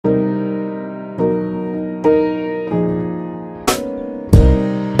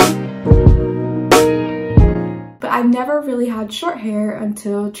never really had short hair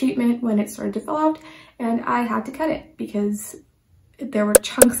until treatment when it started to fall out, and I had to cut it because there were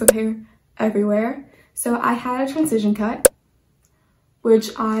chunks of hair everywhere. So I had a transition cut,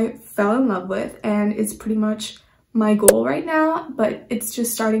 which I fell in love with, and it's pretty much my goal right now, but it's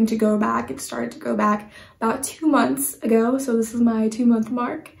just starting to go back. It started to go back about 2 months ago, so this is my 2-month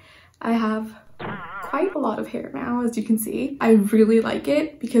mark. I have quite a lot of hair now, as you can see. I really like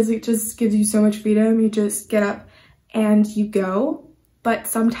it because it just gives you so much freedom. You just get up and you go. But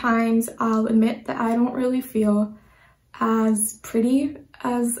sometimes I'll admit that I don't really feel as pretty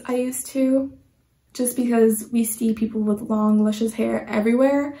as I used to, just because we see people with long, luscious hair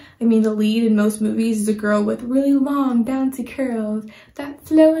everywhere. I mean, the lead in most movies is a girl with really long, bouncy curls that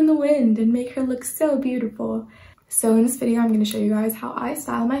flow in the wind and make her look so beautiful. So in this video, I'm going to show you guys how I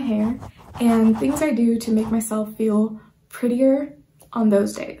style my hair and things I do to make myself feel prettier on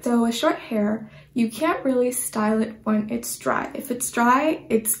those days. So with short hair, you can't really style it when it's dry. If it's dry,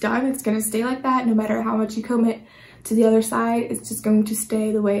 it's done. It's going to stay like that no matter how much you comb it to the other side. It's just going to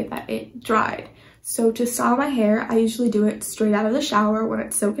stay the way that it dried. So to style my hair, I usually do it straight out of the shower when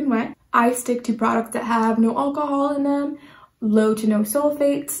it's soaking wet. I stick to products that have no alcohol in them, low to no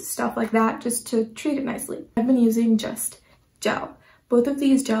sulfates, stuff like that, just to treat it nicely. I've been using just gel. Both of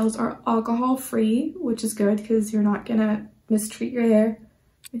these gels are alcohol free, which is good because you're not gonna mistreat your hair.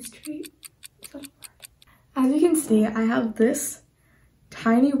 Mistreat? As you can see, I have this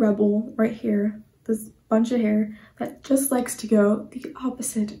tiny rebel right here, this bunch of hair that just likes to go the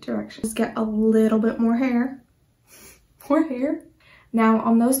opposite direction. Just get a little bit more hair. More hair. Now,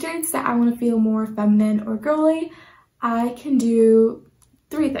 on those days that I want to feel more feminine or girly, I can do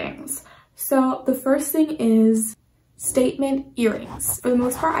 3 things. So the first thing is statement earrings. For the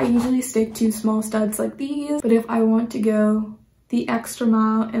most part, I usually stick to small studs like these, but if I want to go the extra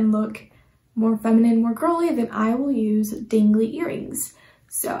mile and look more feminine, more girly, then I will use dangly earrings.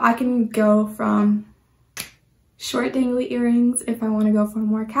 So I can go from short dangly earrings if I want to go for a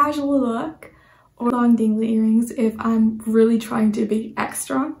more casual look, or long dangly earrings if I'm really trying to be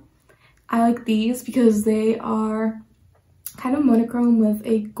extra. I like these because they are kind of monochrome with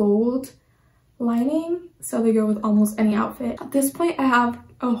a gold lining, so they go with almost any outfit. At this point, I have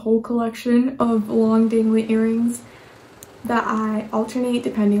a whole collection of long dangly earrings that I alternate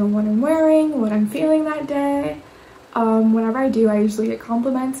depending on what I'm wearing, what I'm feeling that day. Whenever I do, I usually get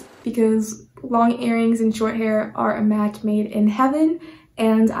compliments because long earrings and short hair are a match made in heaven,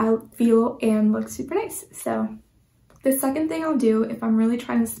 and I feel and look super nice. So the second thing I'll do if I'm really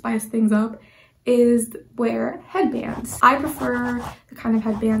trying to spice things up is wear headbands. I prefer the kind of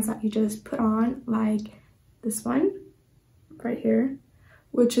headbands that you just put on, like this one right here,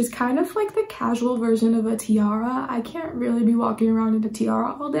 which is kind of like the casual version of a tiara. I can't really be walking around in a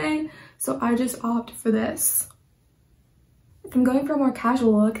tiara all day, so I just opt for this. If I'm going for a more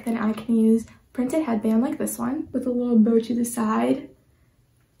casual look, then I can use printed headband like this one with a little bow to the side.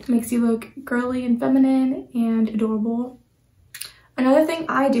 It makes you look girly and feminine and adorable. Another thing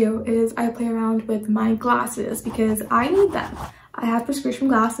I do is I play around with my glasses because I need them. I have prescription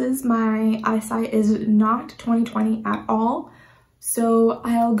glasses. My eyesight is not 20/20 at all. So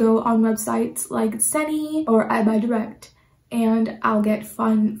I'll go on websites like Seni or I Buy Direct, and I'll get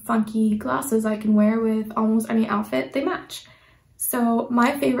fun, funky glasses I can wear with almost any outfit. They match. So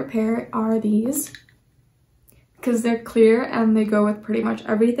my favorite pair are these because they're clear and they go with pretty much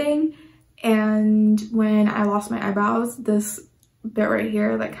everything. And when I lost my eyebrows, this bit right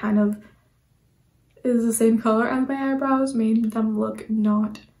here that kind of is the same color as my eyebrows made them look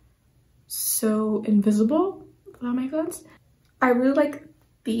not so invisible, if that makes sense. I really like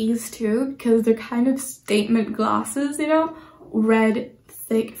these too because they're kind of statement glasses, you know, red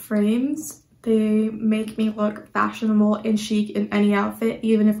thick frames. They make me look fashionable and chic in any outfit,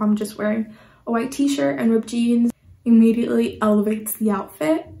 even if I'm just wearing a white t-shirt and ripped jeans. Immediately elevates the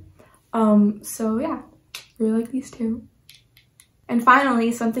outfit. So yeah, really like these two. And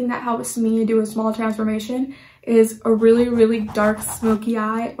finally, something that helps me do a small transformation is a really, really dark smoky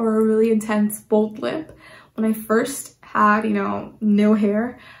eye or a really intense bold lip. When I first had, you know, no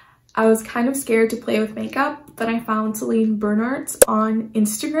hair, I was kind of scared to play with makeup. Then I found Celine Bernard's on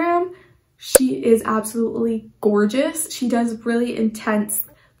Instagram. She is absolutely gorgeous. She does really intense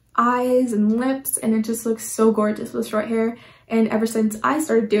eyes and lips, and it just looks so gorgeous with short hair. And ever since I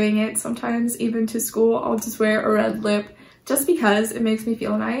started doing it, sometimes even to school, I'll just wear a red lip just because it makes me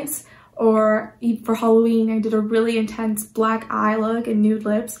feel nice. Or for Halloween, I did a really intense black eye look and nude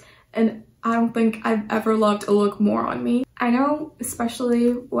lips, and I don't think I've ever loved a look more on me. I know,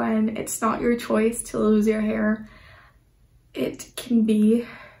 especially when it's not your choice to lose your hair, it can be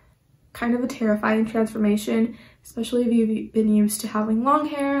kind of a terrifying transformation especially if you've been used to having long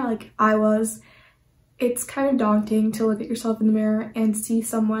hair like I was. It's kind of daunting to look at yourself in the mirror and see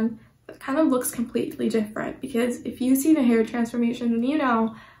someone that kind of looks completely different, because if you've seen a hair transformation, then you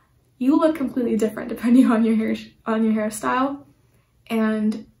know you look completely different depending on your hairstyle.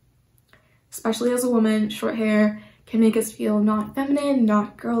 And especially as a woman, short hair can make us feel not feminine,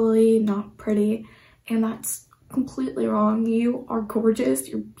 not girly, not pretty, and that's completely wrong. You are gorgeous,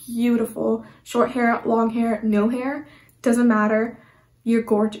 you're beautiful. Short hair, long hair, no hair, doesn't matter. You're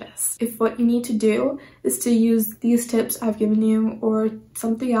gorgeous. If what you need to do is to use these tips I've given you or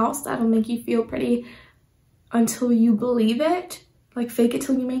something else that'll make you feel pretty until you believe it, like fake it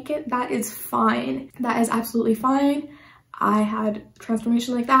till you make it, that is fine. That is absolutely fine. I had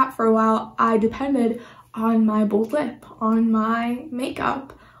transformation like that for a while. I depended on my bold lip, on my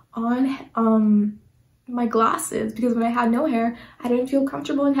makeup, on my glasses, because when I had no hair, I didn't feel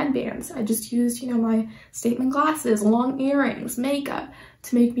comfortable in headbands. I just used, you know, my statement glasses, long earrings, makeup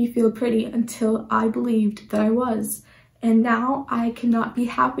to make me feel pretty until I believed that I was. And now I cannot be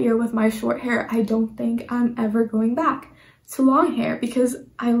happier with my short hair. I don't think I'm ever going back to long hair because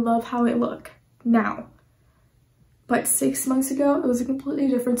I love how it looks now. But 6 months ago, it was a completely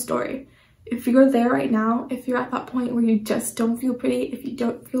different story. If you're there right now, if you're at that point where you just don't feel pretty, if you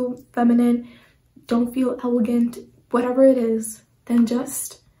don't feel feminine, don't feel elegant, whatever it is, then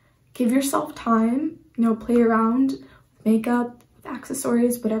just give yourself time, you know, play around with makeup, with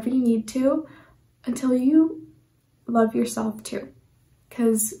accessories, whatever you need to, until you love yourself too,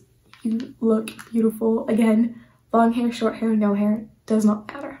 because you look beautiful. Again, long hair, short hair, no hair, does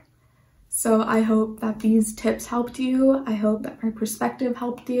not matter. So I hope that these tips helped you. I hope that my perspective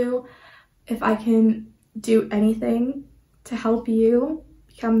helped you. If I can do anything to help you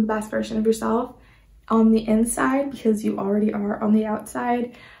become the best version of yourself on the inside, because you already are on the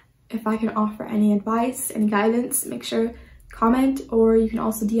outside, if I can offer any advice, any guidance, make sure comment, or you can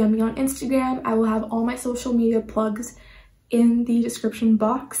also DM me on Instagram. I will have all my social media plugs in the description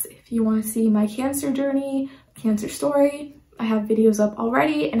box if you want to see my cancer journey, cancer story. I have videos up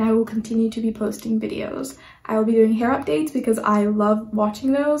already and I will continue to be posting videos. I will be doing hair updates because I love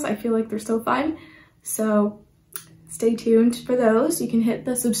watching those. I feel like they're so fun. So stay tuned for those. You can hit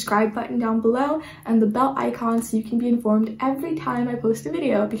the subscribe button down below and the bell icon so you can be informed every time I post a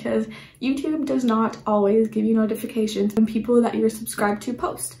video, because YouTube does not always give you notifications when people that you're subscribed to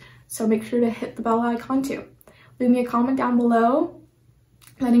post. So make sure to hit the bell icon too. Leave me a comment down below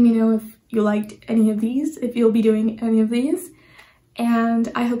letting me know if you liked any of these, if you'll be doing any of these.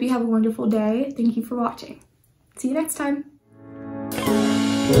 And I hope you have a wonderful day. Thank you for watching. See you next time.